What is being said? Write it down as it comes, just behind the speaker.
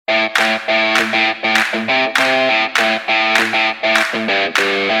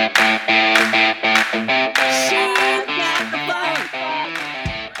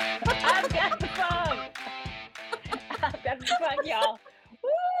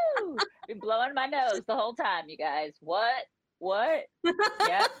You're blowing my nose the whole time, you guys. What?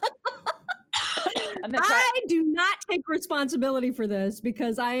 Yeah. I do not take responsibility for this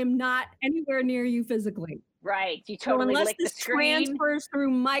because I am not anywhere near you physically. Right. You totally unless lick this the screen. transfers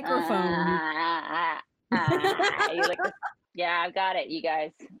through microphone. You lick the, yeah, I've got it, you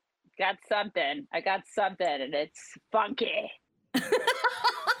guys. Got something. I got something, and it's funky.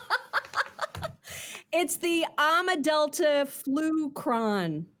 It's the Amadelta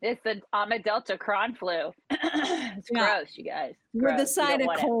Flu-Cron. It's the Amadelta Cron flu. It's gross, you guys. With the side of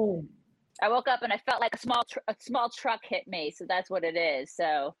cold. I woke up and I felt like a small truck hit me, so that's what it is.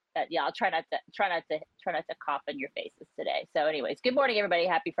 So yeah, I'll try not to cough in your faces today. So, anyways, good morning, everybody.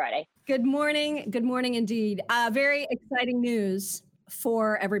 Happy Friday. Good morning indeed. Very exciting news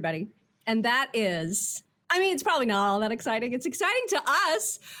for everybody, and that is, I mean, it's probably not all that exciting. It's exciting to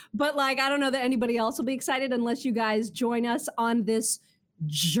us, but like, I don't know that anybody else will be excited unless you guys join us on this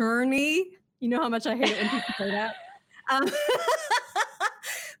journey. You know how much I hate it when people say that.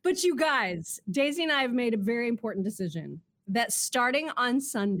 But you guys, Daisy and I have made a very important decision that starting on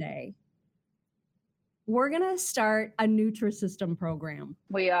Sunday, we're going to start a Nutrisystem program.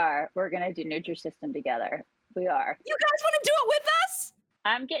 We are. We're going to do Nutrisystem together. We are. You guys want to do it with us?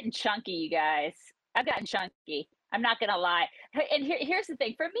 I'm getting chunky, you guys. I've gotten chunky. I'm not going to lie. And here's the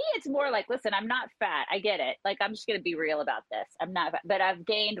thing. For me, it's more like, listen, I'm not fat. I get it. Like, I'm just going to be real about this. I'm not fat, but I've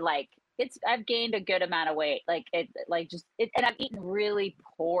gained I've gained a good amount of weight, and I've eaten really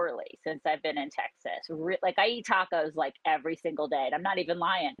poorly since I've been in Texas. Like, I eat tacos like every single day, and I'm not even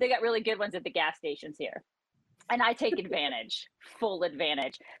lying. They got really good ones at the gas stations here, and I take advantage, full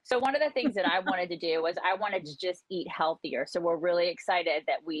advantage. So one of the things that I wanted to do was I wanted to just eat healthier. So we're really excited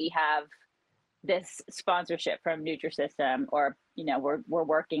that we have this sponsorship from Nutrisystem, or we're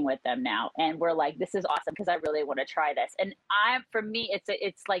working with them now, and we're like, this is awesome because I really want to try this. And for me,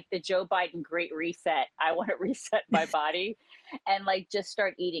 it's like the Joe Biden Great Reset. I want to reset my body and like just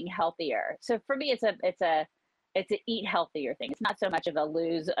start eating healthier. So for me, it's a eat healthier thing. It's not so much of a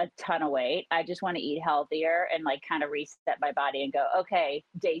lose a ton of weight. I just want to eat healthier and like kind of reset my body and go, okay,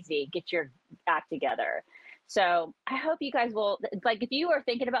 Daisy, get your act together. So I hope you guys will, like, if you are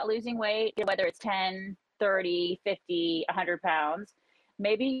thinking about losing weight, whether it's 10, 30, 50, 100 pounds,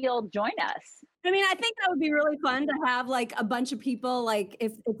 maybe you'll join us. I mean, I think that would be really fun to have like a bunch of people, like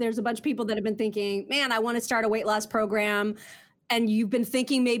if there's a bunch of people that have been thinking, man, I want to start a weight loss program, and you've been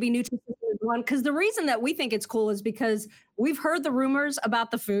thinking maybe Nutrisystem is one. Because the reason that we think it's cool is because we've heard the rumors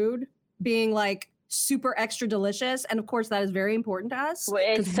about the food being like super extra delicious. And of course, that is very important to us. Well,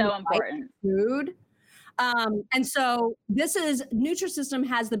 it's so important. Food. And so Nutrisystem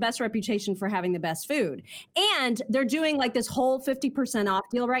has the best reputation for having the best food. And they're doing like this whole 50% off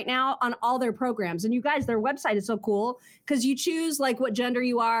deal right now on all their programs. And you guys, their website is so cool because you choose like what gender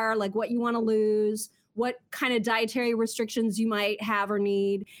you are, like what you want to lose, what kind of dietary restrictions you might have or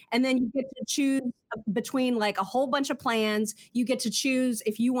need. And then you get to choose between like a whole bunch of plans. You get to choose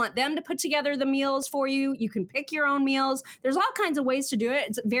if you want them to put together the meals for you. You can pick your own meals. There's all kinds of ways to do it.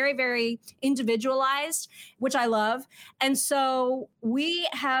 It's very, very individualized, which I love. And so we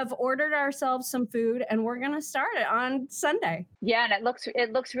have ordered ourselves some food and we're going to start it on Sunday. Yeah. And it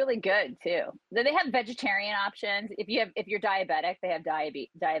looks really good too. They have vegetarian options. If you're diabetic, they have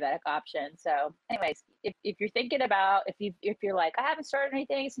diabetic options. So anyways, if you're thinking about, if you're like, I haven't started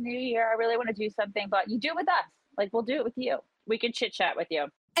anything, it's a new year, I really want to do something, but you do it with us. Like, we'll do it with you. We can chit chat with you.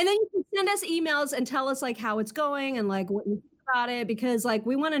 And then you can send us emails and tell us like how it's going and like what you think about it, because like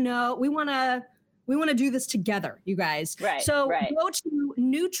we want to know, we want to do this together, you guys. Right. So right. Go to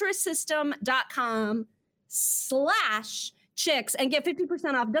Nutrisystem.com/chicks and get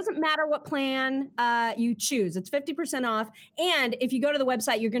 50% off. Doesn't matter what plan you choose. It's 50% off. And if you go to the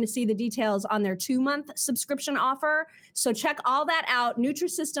website, you're going to see the details on their 2-month subscription offer. So check all that out.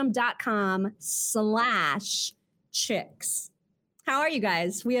 Nutrisystem.com/chicks. How are you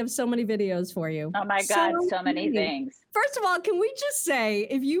guys? We have so many videos for you. Oh my God, so many things. First of all, can we just say,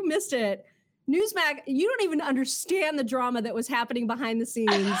 if you missed it, Newsmax, you don't even understand the drama that was happening behind the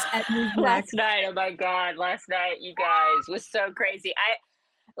scenes at Newsmax. Last night, oh my God, you guys, was so crazy.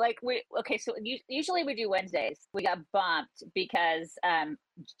 So usually we do Wednesdays. We got bumped because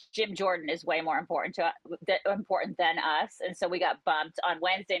Jim Jordan is way more important than us. And so we got bumped on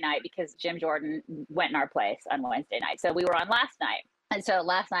Wednesday night because Jim Jordan went in our place on Wednesday night. So we were on last night. And so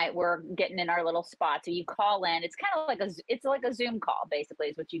last night we're getting in our little spot. So you call in, it's kind of like a Zoom call, basically,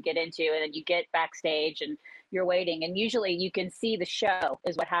 is what you get into. And then you get backstage and you're waiting. And usually you can see the show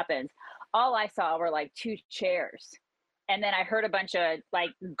is what happens. All I saw were like 2 chairs. And then I heard a bunch of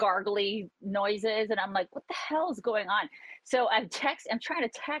like gargly noises, and I'm like, what the hell is going on? So I'm trying to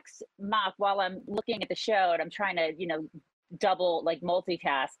text Mock while I'm looking at the show, and I'm trying to, double like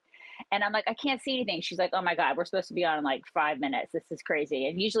multitask. And I'm like, I can't see anything. She's like, oh my God, we're supposed to be on in like 5 minutes. This is crazy.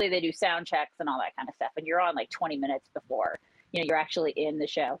 And usually they do sound checks and all that kind of stuff. And you're on like 20 minutes before, you're actually in the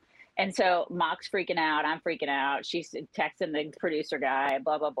show. And so Mock's freaking out. I'm freaking out. She's texting the producer guy,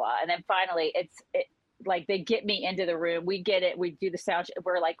 blah, blah, blah. And then finally like they get me into the room. We get it. We do the sound.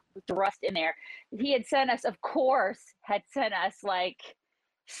 We're like thrust in there. He had sent us like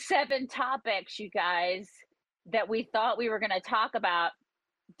 7 topics, you guys, that we thought we were going to talk about.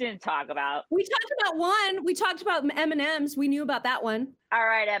 Didn't talk about. We talked about one. We talked about M&Ms. We knew about that one. All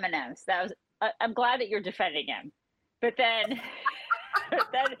right, M&Ms. That was. I'm glad that you're defending him, but then,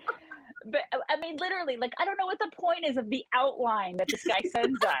 but I mean, literally, like, I don't know what the point is of the outline that this guy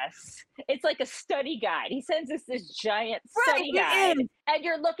sends us. It's like a study guide. He sends us this giant study guide, and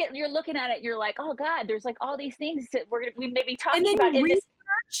you're looking at it. You're like, oh God, there's like all these things that we may be talking about in this.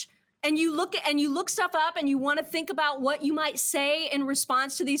 And you look stuff up, and you want to think about what you might say in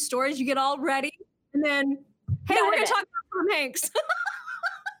response to these stories. You get all ready, and then, hey, we're going to talk about Tom Hanks. What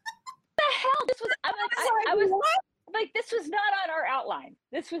the hell? This was. I was like, this was not on our outline.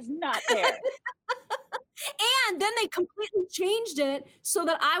 This was not there. And then they completely changed it so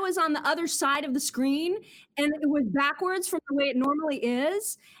that I was on the other side of the screen, and it was backwards from the way it normally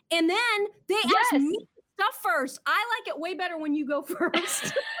is. And then they asked me stuff first. I like it way better when you go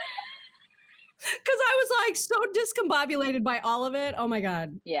first. Because I was like so discombobulated by all of it. Oh my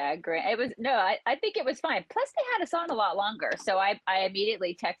God. Yeah, great. It was I think it was fine. Plus they had us on a lot longer. So I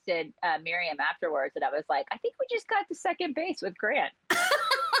immediately texted Miriam afterwards, and I was like, I think we just got to second base with Grant.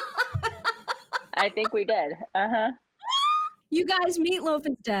 I think we did. Uh-huh. You guys, Meatloaf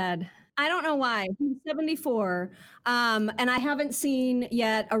is dead. I don't know why. He's 74. And I haven't seen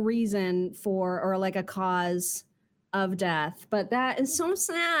yet a reason or like a cause of death, but that is so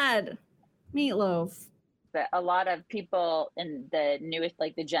sad. Meatloaf. But a lot of people in the newest,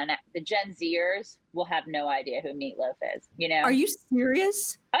 like the Gen Zers, will have no idea who Meatloaf is. Are you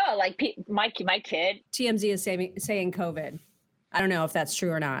serious? Oh, like my kid. TMZ is saying COVID. I don't know if that's true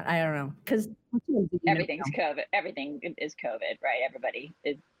or not. I don't know, because everything's COVID. Everything is COVID, right?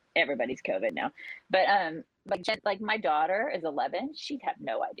 Everybody's COVID now. But like my daughter is 11. She'd have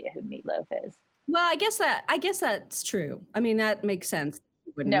no idea who Meatloaf is. Well, I guess that's true. I mean, that makes sense.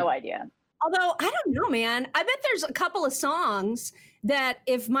 No idea. Although, I don't know, man. I bet there's a couple of songs that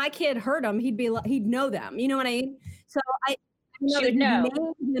if my kid heard them, he'd know them. You know what I mean? So I know that named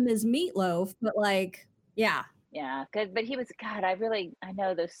him as Meatloaf, but like, yeah. Yeah, good. But he was, God, I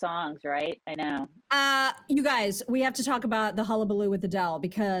know those songs, right? I know. You guys, we have to talk about the hullabaloo with Adele,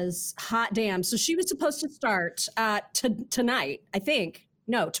 because hot damn. So she was supposed to start tonight, I think.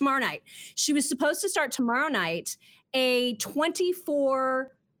 No, tomorrow night. She was supposed to start tomorrow night a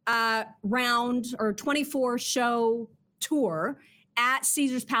 24 round or 24 show tour at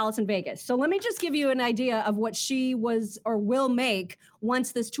Caesars Palace in Vegas. So let me just give you an idea of what she was or will make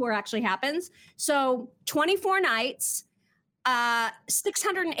once this tour actually happens. So 24 nights,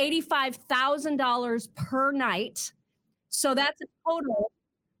 $685,000 per night. So that's a total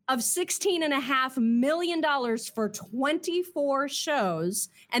of $16.5 million for 24 shows.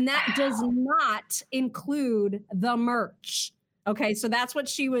 And that does not include the merch. Okay, so that's what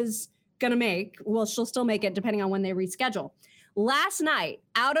she was going to make. Well, she'll still make it depending on when they reschedule. Last night,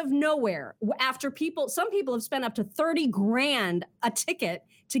 out of nowhere, after some people have spent up to $30,000 a ticket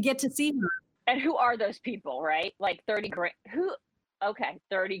to get to see her. And who are those people, right? Like $30,000. Okay,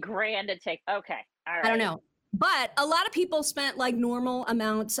 $30,000 a ticket. Okay, all right. I don't know. But a lot of people spent like normal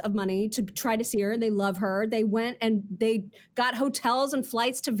amounts of money to try to see her. They love her. They went and they got hotels and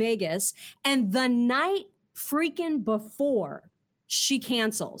flights to Vegas. And the night freaking before, she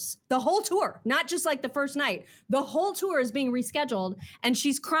cancels the whole tour, not just like the first night. The whole tour is being rescheduled, and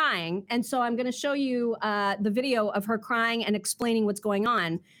she's crying. And so I'm going to show you the video of her crying and explaining what's going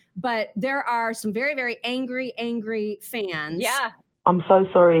on. But there are some very, very angry fans. Yeah. I'm so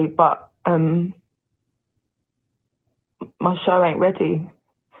sorry, but my show ain't ready.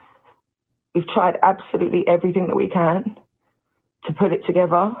 We've tried absolutely everything that we can to put it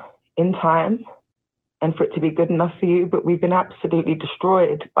together in time and for it to be good enough for you, but we've been absolutely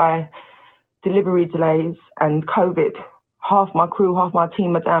destroyed by delivery delays and COVID. Half my crew, half my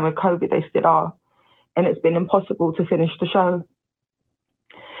team are down with COVID, they still are. And it's been impossible to finish the show.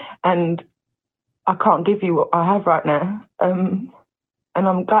 And I can't give you what I have right now. And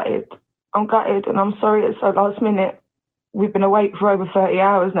I'm gutted, and I'm sorry it's so last minute. We've been awake for over 30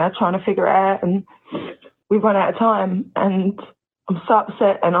 hours now trying to figure it out, and we've run out of time, and I'm so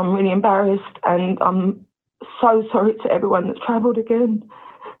upset and I'm really embarrassed, and I'm so sorry to everyone that's travelled again.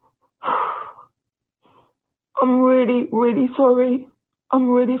 I'm really, really sorry. I'm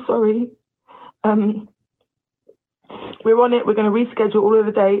really sorry. We're on it. We're going to reschedule all of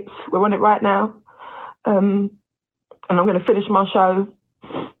the dates. We're on it right now. And I'm going to finish my show,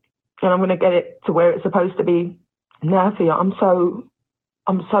 and I'm going to get it to where it's supposed to be. Nathia, I'm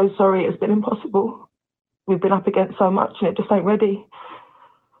so sorry. It's been impossible. We've been up against so much, and it just ain't ready.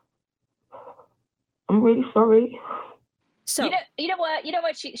 I'm really sorry. So you know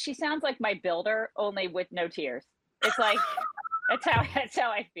what? She sounds like my builder, only with no tears. It's like that's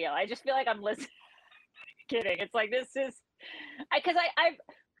how I feel. I just feel like I'm listening. Kidding. It's like this is because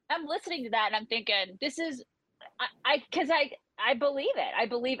I'm listening to that and I'm thinking this is because I believe it. I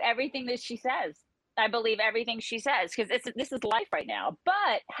believe everything that she says. I believe everything she says because this is life right now.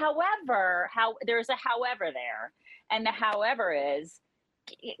 But however, there's a however there, and the however is,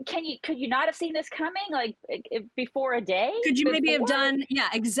 could you not have seen this coming like before a day? Could you maybe have done? Yeah,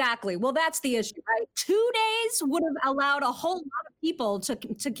 exactly. Well, that's the issue, right? 2 days would have allowed a whole lot of people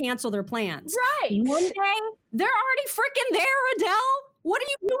to cancel their plans. Right. 1 day, they're already freaking there, Adele. What are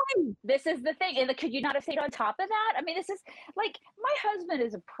you doing? This is the thing. And could you not have stayed on top of that? I mean, this is like my husband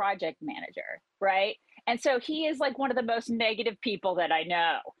is a project manager, right? And so he is like one of the most negative people that I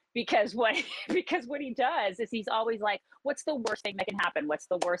know because what he does is he's always like, what's the worst thing that can happen? What's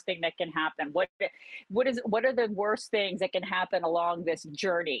the worst thing that can happen? What are the worst things that can happen along this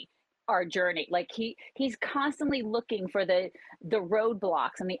journey? Our journey, like he's constantly looking for the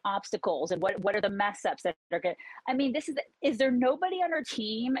roadblocks and the obstacles and what are the mess ups that are good. I mean, is there nobody on our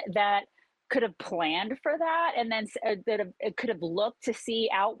team that could have planned for that and then could have looked to see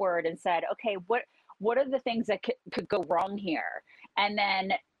outward and said, okay, what are the things that could go wrong here? And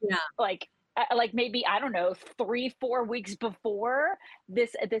then like maybe, I don't know, 3-4 weeks before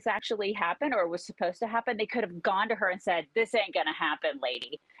this actually happened or was supposed to happen, they could have gone to her and said, this ain't gonna happen,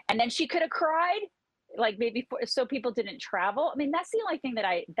 lady. And then she could have cried, like maybe so people didn't travel. I mean, that's the only thing that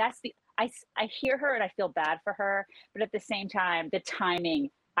I hear her and I feel bad for her, but at the same time, the timing,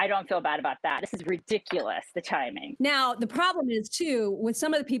 I don't feel bad about that. This is ridiculous, the timing. Now, the problem is too, with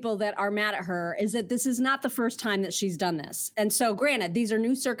some of the people that are mad at her is that this is not the first time that she's done this. And so granted, these are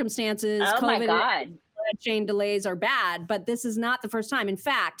new circumstances. Oh my God. Chain delays are bad, but this is not the first time. In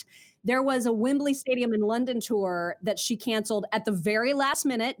fact, there was a Wembley Stadium in London tour that she canceled at the very last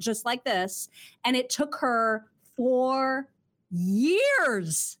minute, just like this. And it took her 4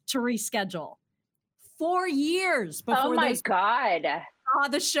 years to reschedule. 4 years before oh my God. Saw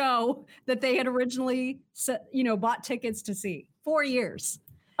the show that they had originally bought tickets to see. 4 years.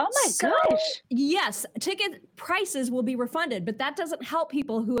 Oh my gosh. Yes, ticket prices will be refunded, but that doesn't help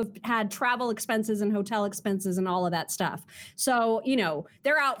people who have had travel expenses and hotel expenses and all of that stuff. So,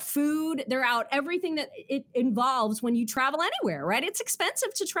 they're out food, they're out everything that it involves when you travel anywhere, right? It's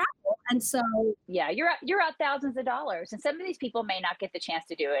expensive to travel. And so yeah, you're out thousands of dollars, and some of these people may not get the chance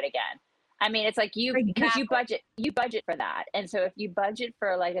to do it again. I mean, it's like because you budget for that. And so if you budget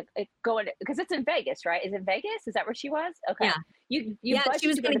for like because it's in Vegas, right? Is it Vegas? Is that where she was? Okay. Yeah. You she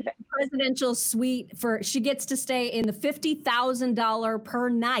was going to get a presidential suite she gets to stay in the $50,000 per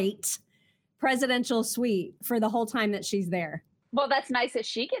night presidential suite for the whole time that she's there. Well, that's nice that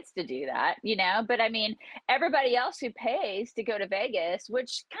she gets to do that, but I mean, everybody else who pays to go to Vegas,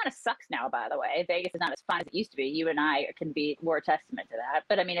 which kind of sucks now, by the way. Vegas is not as fun as it used to be. You and I can be more testament to that.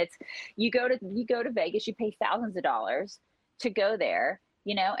 But I mean, you go to Vegas, you pay thousands of dollars to go there,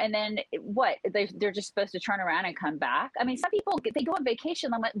 and then what? They're just supposed to turn around and come back. I mean, some people, they go on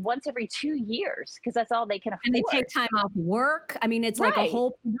vacation once every 2 years because that's all they can afford. And they take time off work. I mean, it's like a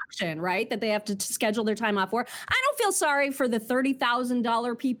whole production, right? That they have to schedule their time off work. I don't feel sorry for the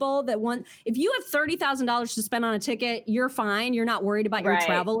 $30,000 people that want, if you have $30,000 to spend on a ticket, you're fine. You're not worried about your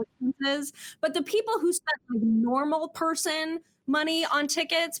travel expenses. But the people who spend like normal person money on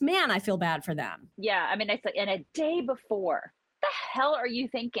tickets, man, I feel bad for them. Yeah. I mean, it's like, and a day before, the hell are you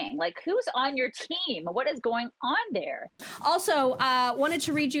thinking? Like, who's on your team? What is going on there? Also, wanted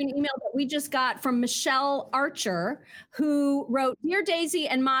to read you an email that we just got from Michelle Archer, who wrote, Dear Daisy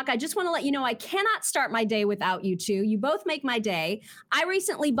and Mock, I just want to let you know I cannot start my day without you two. You both make my day. I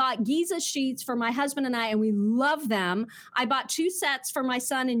recently bought Giza sheets for my husband and I, and we love them. I bought 2 sets for my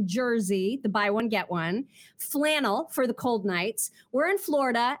son in Jersey, the buy one, get one, flannel for the cold nights. We're in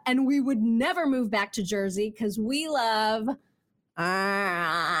Florida, and we would never move back to Jersey because we love... I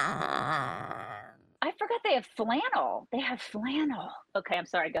forgot they have flannel. They have flannel. Okay, I'm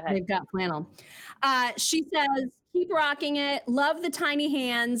sorry. Go ahead. They've got flannel. She says, Keep rocking it. Love the tiny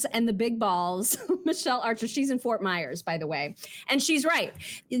hands and the big balls. Michelle Archer, she's in Fort Myers, by the way. And she's right.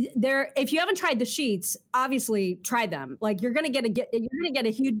 If you haven't tried the sheets, obviously try them. Like you're gonna get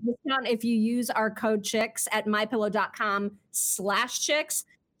a huge discount if you use our code CHICKS at mypillow.com/chicks.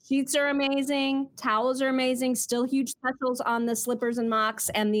 Sheets are amazing. Towels are amazing. Still huge specials on the slippers and mocks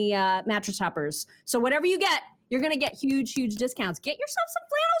and the mattress toppers. So whatever you get, you're going to get huge, huge discounts. Get yourself some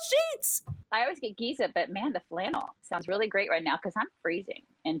flannel sheets. I always get Giza, but man, the flannel sounds really great right now because I'm freezing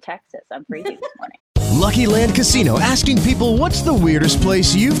in Texas. I'm freezing this morning. Lucky Land Casino, asking people, what's the weirdest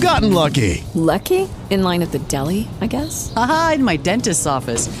place you've gotten lucky? Lucky? In line at the deli, I guess? Aha, in my dentist's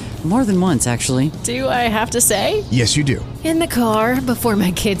office. More than once, actually. Do I have to say? Yes, you do. In the car before my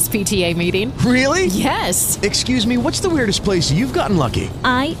kids' PTA meeting. Really? Yes. Excuse me, what's the weirdest place you've gotten lucky?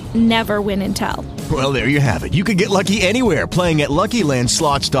 I never win and tell. Well, there you have it. You can get lucky anywhere, playing at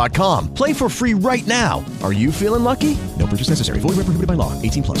LuckyLandSlots.com. Play for free right now. Are you feeling lucky? No purchase necessary. Void where prohibited by law.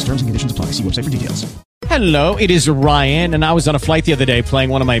 18+. Terms and conditions apply. See website for details. Hello, it is Ryan, and I was on a flight the other day playing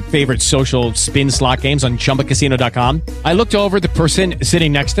one of my favorite social spin slot games on ChumbaCasino.com. I looked over at the person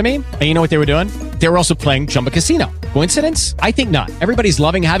sitting next to me, and you know what they were doing? They were also playing Chumba Casino. Coincidence? I think not. Everybody's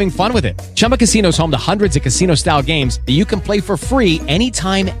loving having fun with it. Chumba Casino is home to hundreds of casino-style games that you can play for free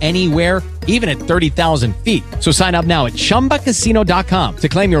anytime, anywhere, even at 30,000 feet. So sign up now at ChumbaCasino.com to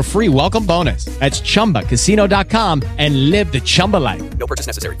claim your free welcome bonus. That's ChumbaCasino.com and live the Chumba life. No purchase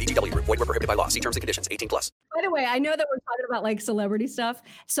necessary. VGW. Void where prohibited by law. See terms and conditions. 18+. By the way, I know that we're talking about like celebrity stuff,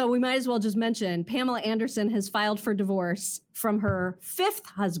 so we might as well just mention Pamela Anderson has filed for divorce from her 5th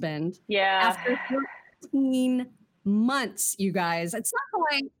husband. Yeah. After 13 months, you guys. At some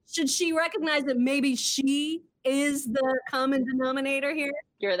point, should she recognize that maybe she is the common denominator here?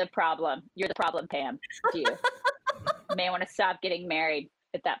 You're the problem. You're the problem, Pam. You may want to stop getting married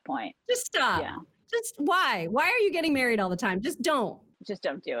at that point. Just stop. Yeah. Just why? Why are you getting married all the time? Just don't. Just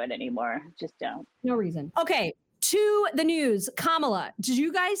don't do it anymore. Just don't. No reason. Okay, to the news. Kamala, did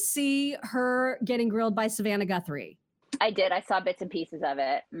you guys see her getting grilled by Savannah Guthrie? I did. I saw bits and pieces of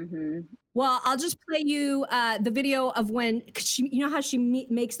it. Mm-hmm. Well, I'll just play you the video of when, cause she, you know how she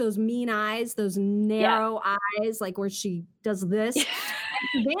makes those mean eyes, those narrow eyes, like where she does this.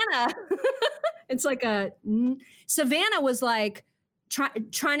 Savannah, it's like Savannah was like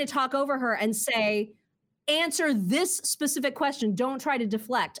trying to talk over her and say, answer this specific question. Don't try to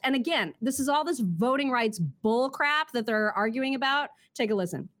deflect. And again, this is all this voting rights bull crap that they're arguing about. Take a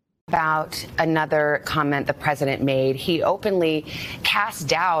listen. About another comment the president made. He openly cast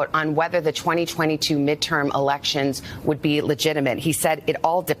doubt on whether the 2022 midterm elections would be legitimate. He said it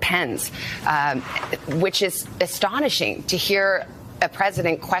all depends, which is astonishing to hear a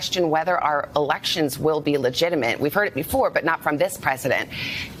president question whether our elections will be legitimate. We've heard it before, but not from this president.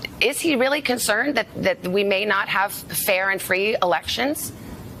 Is he really concerned that we may not have fair and free elections?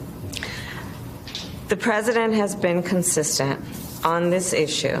 The president has been consistent on this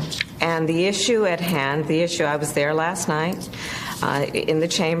issue. And the issue at hand, I was there last night in the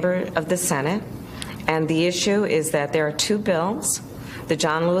chamber of the Senate, and the issue is that there are 2 bills, the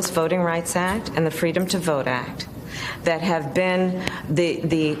John Lewis Voting Rights Act and the Freedom to Vote Act, that have been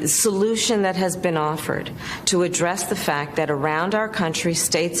the solution that has been offered to address the fact that around our country,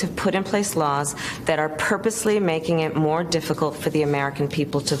 states have put in place laws that are purposely making it more difficult for the American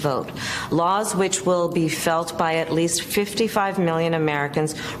people to vote. Laws which will be felt by at least 55 million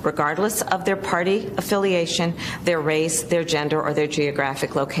Americans, regardless of their party affiliation, their race, their gender, or their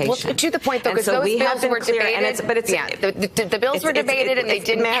geographic location. Well, to the point, though, because those bills were debated. The bills were debated and they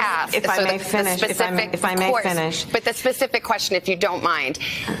didn't pass. If I may finish. If I may finish. But the specific question, if you don't mind,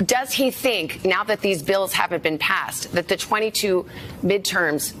 does he think, now that these bills haven't been passed, that the 22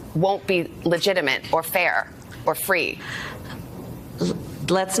 midterms won't be legitimate or fair or free?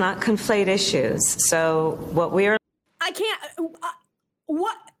 Let's not conflate issues. So what we are... I can't...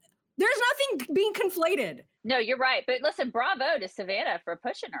 what? There's nothing being conflated. No, you're right. But listen, bravo to Savannah for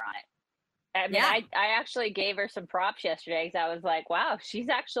pushing her on it. I mean, I actually gave her some props yesterday because I was like, wow, she's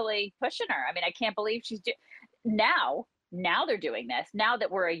actually pushing her. I mean, I can't believe she's now they're doing this. Now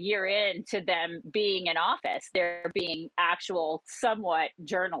that we're a year into them being in office, they're being actual somewhat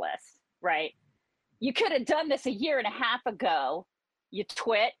journalists, right? You could have done this a year and a half ago, you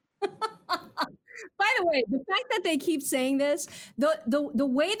twit. By the way, the fact that they keep saying this, the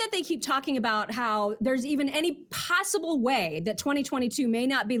way that they keep talking about how there's even any possible way that 2022 may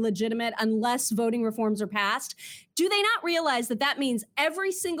not be legitimate unless voting reforms are passed, do they not realize that that means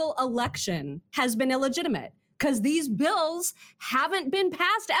every single election has been illegitimate? because these bills haven't been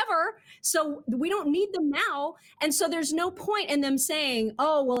passed ever. So we don't need them now. And so there's no point in them saying,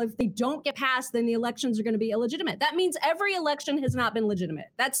 oh, well, if they don't get passed, then the elections are going to be illegitimate. That means every election has not been legitimate.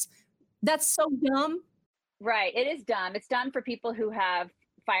 That's so dumb. Right. It is dumb. It's done for people who have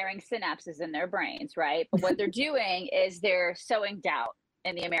firing synapses in their brains, right? But what they're doing is they're sowing doubt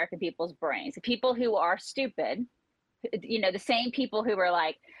in the American people's brains. The people who are stupid, the same people who are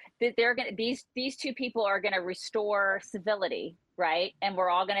like, they're going to, these two people are going to restore civility, right? And we're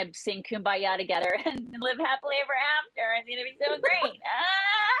all going to sing Kumbaya together and live happily ever after. It's going to be so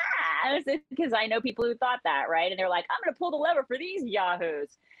great. Because I know people who thought that, right? And they're like, I'm going to pull the lever for these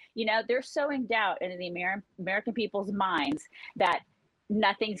yahoos. They're sowing doubt into the American people's minds that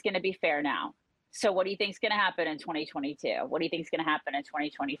nothing's going to be fair now. So what do you think is going to happen in 2022? What do you think is going to happen in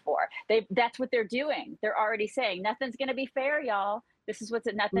 2024? That's what they're doing. They're already saying nothing's going to be fair, y'all. This is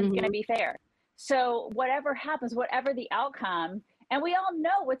nothing's going to be fair. So whatever happens, whatever the outcome, and we all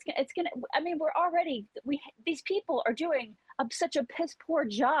know it's going to, these people are doing such a piss poor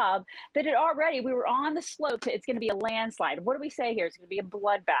job that we were on the slope to it's going to be a landslide. What do we say here? It's going to be a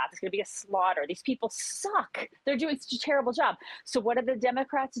bloodbath. It's going to be a slaughter. These people suck. They're doing such a terrible job. So what do the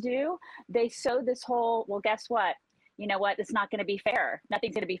Democrats do? They sow this whole, well, guess what? You know what? It's not going to be fair.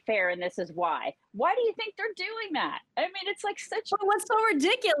 Nothing's going to be fair. And this is why. Why do you think they're doing that? I mean, it's like what's so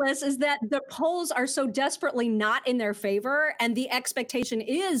ridiculous is that the polls are so desperately not in their favor. And the expectation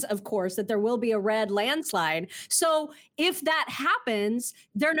is, of course, that there will be a red landslide. So if that happens,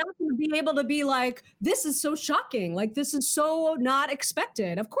 they're not going to be able to be like, this is so shocking. Like, this is so not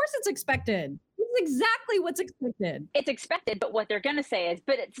expected. Of course it's expected. This is exactly what's expected. It's expected. But what they're going to say is,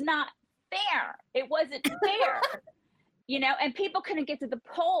 but it's not fair. It wasn't fair. And people couldn't get to the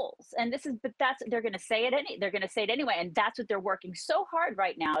polls, and they're going to say it they're going to say it anyway, and that's what they're working so hard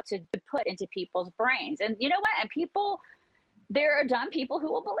right now to put into people's brains. And you know what? And there are dumb people who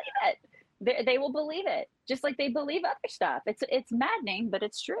will believe it. They will believe it, just like they believe other stuff. It's maddening, but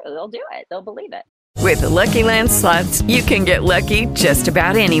it's true. They'll do it. They'll believe it. With the Lucky Land Slots, you can get lucky just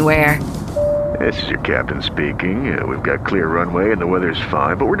about anywhere. This is your captain speaking. We've got clear runway and the weather's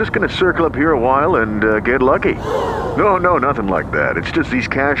fine, but we're just going to circle up here a while and get lucky. No, nothing like that. It's just these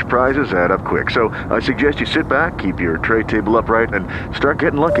cash prizes add up quick. So I suggest you sit back, keep your tray table upright, and start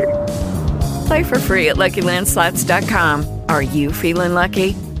getting lucky. Play for free at LuckyLandSlots.com. Are you feeling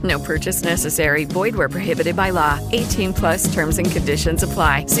lucky? No purchase necessary. Void where prohibited by law. 18+ terms and conditions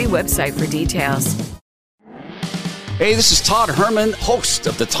apply. See website for details. Hey, this is Todd Herman, host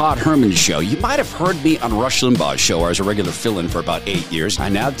of The Todd Herman Show. You might have heard me on Rush Limbaugh's show, where I was a regular fill-in for about 8 years. I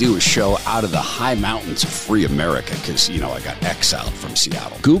now do a show out of the high mountains of free America because, I got exiled from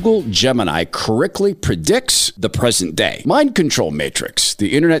Seattle. Google Gemini correctly predicts the present day. Mind control matrix.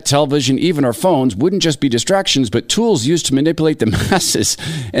 The internet, television, even our phones wouldn't just be distractions, but tools used to manipulate the masses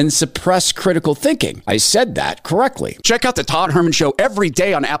and suppress critical thinking. I said that correctly. Check out The Todd Herman Show every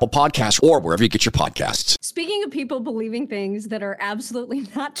day on Apple Podcasts or wherever you get your podcasts. Speaking of people believing things that are absolutely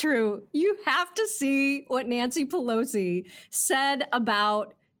not true, you have to see what Nancy Pelosi said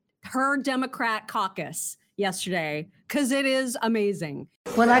about her Democrat caucus yesterday, because it is amazing.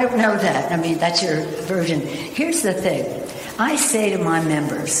 Well, I don't know that. I mean, that's your version. Here's the thing. I say to my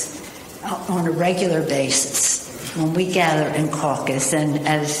members on a regular basis when we gather in caucus, and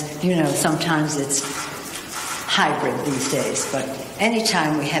as you know, sometimes it's hybrid these days, but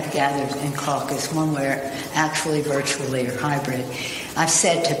anytime we have gathered in caucus, when we're actually virtually or hybrid, I've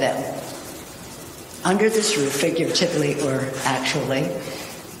said to them, under this roof, figuratively or actually,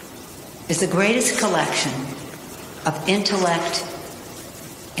 is the greatest collection of intellect,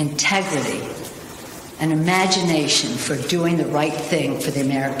 integrity, and imagination for doing the right thing for the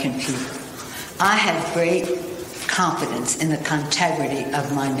American people. I have great confidence in the integrity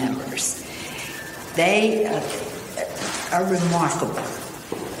of my members. They are remarkable.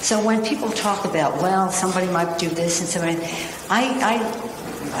 So when people talk about, well, somebody might do this and somebody,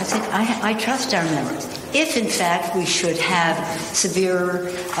 I think I trust our members. If in fact we should have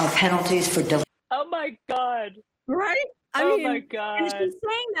severe penalties for delay. Oh my God! Right? I mean, oh my God. And she's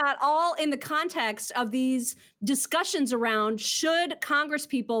saying that all in the context of these discussions around should Congress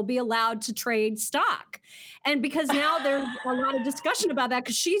people be allowed to trade stock. And because now there's a lot of discussion about that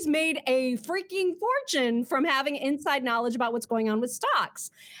because she's made a freaking fortune from having inside knowledge about what's going on with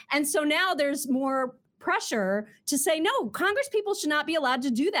stocks. And so now there's more pressure to say, no, Congress people should not be allowed to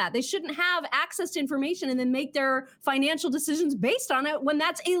do that. They shouldn't have access to information and then make their financial decisions based on it when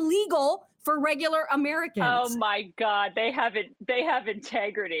that's illegal for regular Americans. Oh my God, they have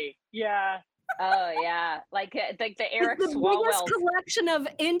integrity. Yeah. Oh yeah, like the Eric It's the Swalwell biggest collection of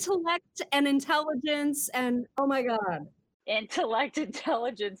intellect and intelligence, and oh my god, intellect,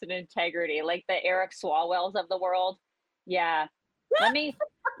 intelligence, and integrity, like the Eric Swalwells of the world. Yeah. Let me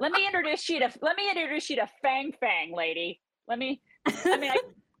introduce you to Fang Fang, lady.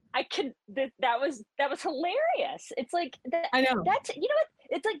 I can. That was hilarious. It's like I know. That's, you know what?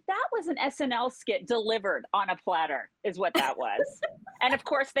 It's like that was an SNL skit delivered on a platter, is what that was. And of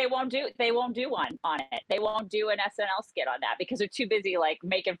course, they won't do one on it. They won't do an SNL skit on that because they're too busy like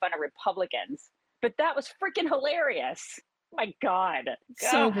making fun of Republicans. But that was freaking hilarious. My God.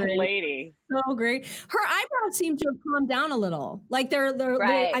 So great. Lady. So great. Her eyebrows seem to have calmed down a little. Like they're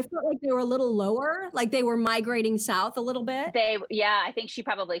Right. I felt like they were a little lower, like they were migrating south a little bit. I think she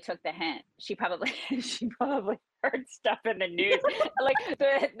probably took the hint. She probably heard stuff in the news. Like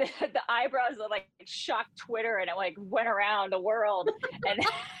the eyebrows that like shocked Twitter and it like went around the world.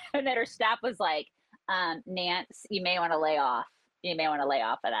 And then her staff was like, Nance, you may want to lay off. You may want to lay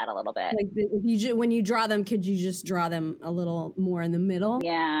off of that a little bit. Like when you draw them, could you just draw them a little more in the middle?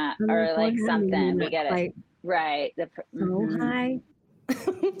 Yeah, or like something. We get it. Like, right. So high.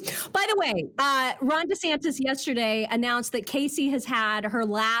 By the way, Ron DeSantis yesterday announced that Casey has had her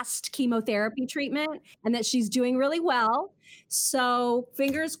last chemotherapy treatment and that she's doing really well. So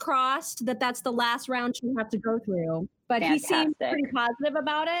fingers crossed that that's the last round she'll have to go through. But Fantastic. He seemed pretty positive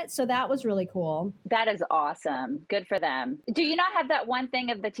about it. So that was really cool. That is awesome. Good for them. Do you not have that one thing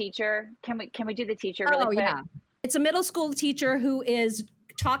of the teacher? Can we do the teacher really quick? Yeah. It's a middle school teacher who is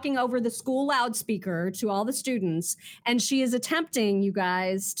talking over the school loudspeaker to all the students. And she is attempting, you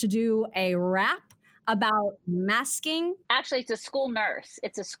guys, to do a rap about masking. Actually, it's a school nurse.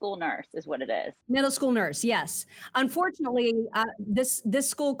 It's a school nurse is what it is. Middle school nurse, yes. Unfortunately, this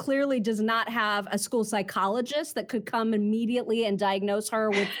school clearly does not have a school psychologist that could come immediately and diagnose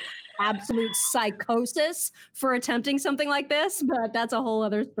her with absolute psychosis for attempting something like this, but that's a whole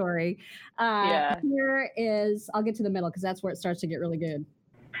other story. Here is, I'll get to the middle because that's where it starts to get really good.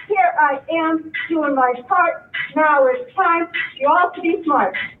 Here I am doing my part. Now it's time for you all to be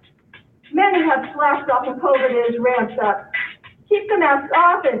smart. Many have slashed off when COVID is ramped up. Keep the masks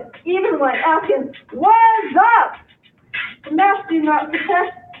off and even when asking, what's up? The masks do not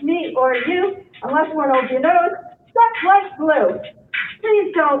protect me or you unless one over your nose sucks like glue.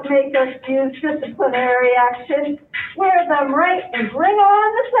 Please don't make us use disciplinary action. Wear them right and bring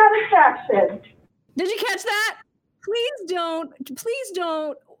on the satisfaction. Did you catch that? Please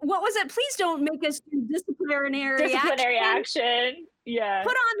don't, what was it? Please don't make us do disciplinary action. Yeah.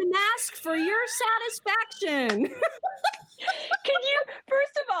 Put on the mask for your satisfaction. Can you,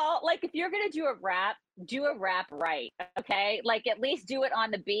 first of all, like if you're going to do a rap right, okay? Like at least do it on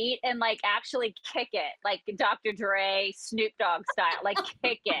the beat and like actually kick it, like Dr. Dre, Snoop Dogg style, like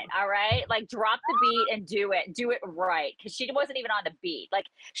kick it, all right? Like drop the beat and do it right. Because she wasn't even on the beat. Like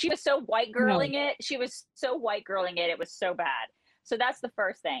she was so white girling it. She was so white girling it. It was so bad. So that's the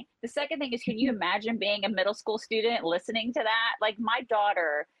first thing. The second thing is, can you imagine being a middle school student listening to that? Like my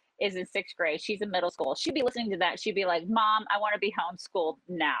daughter is in 6th grade. She's in middle school. She'd be listening to that. She'd be like, Mom, I want to be homeschooled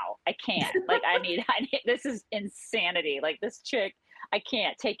now. I can't. Like I need, this is insanity. Like this chick, I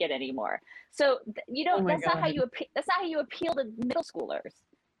can't take it anymore. So, that's not how you appeal to middle schoolers.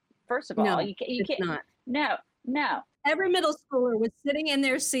 First of all, you can't. Not. No. Every middle schooler was sitting in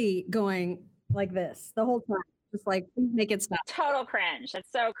their seat going like this the whole time. Just like, make it stop. Total cringe. That's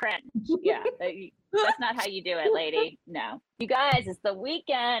so cringe. Yeah. That's not how you do it, lady. No. You guys, it's the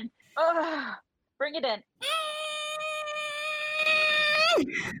weekend. Oh, bring it in.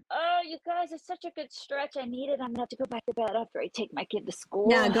 Oh, you guys, it's such a good stretch. I need it. I'm going to have to go back to bed after I take my kid to school.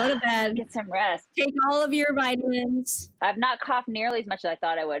 Yeah, go to bed. Get some rest. Take all of your vitamins. I've not coughed nearly as much as I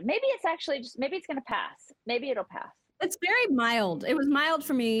thought I would. Maybe it's maybe it's going to pass. Maybe it'll pass. It's very mild. It was mild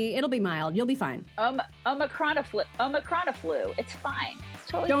for me. It'll be mild. You'll be fine. Omicron flu. It's fine. It's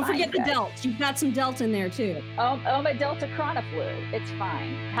totally Don't fine. Forget the Delta. You've got some Delta in there too. Delta Corona flu. It's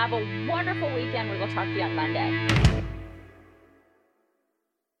fine. Have a wonderful weekend. We will talk to you on Monday.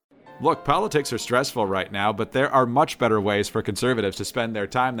 Look, politics are stressful right now, but there are much better ways for conservatives to spend their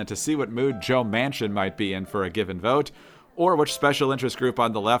time than to see what mood Joe Manchin might be in for a given vote, or which special interest group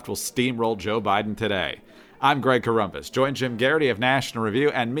on the left will steamroll Joe Biden today. I'm Greg Corombos. Join Jim Garrity of National Review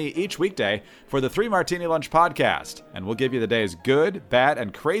and me each weekday for the 3 Martini Lunch podcast, and we'll give you the day's good, bad,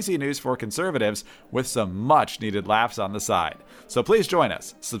 and crazy news for conservatives with some much-needed laughs on the side. So please join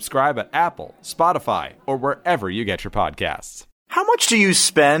us. Subscribe at Apple, Spotify, or wherever you get your podcasts. How much do you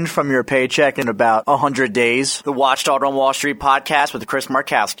spend from your paycheck in about 100 days? The Watchdog on Wall Street podcast with Chris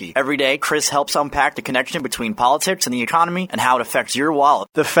Markowski. Every day, Chris helps unpack the connection between politics and the economy and how it affects your wallet.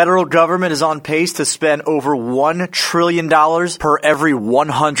 The federal government is on pace to spend over $1 trillion per every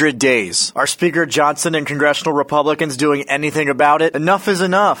 100 days. Are Speaker Johnson and congressional Republicans doing anything about it? Enough is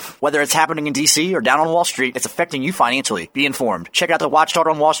enough. Whether it's happening in D.C. or down on Wall Street, it's affecting you financially. Be informed. Check out the Watchdog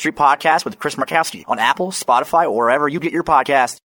on Wall Street podcast with Chris Markowski on Apple, Spotify, or wherever you get your podcasts.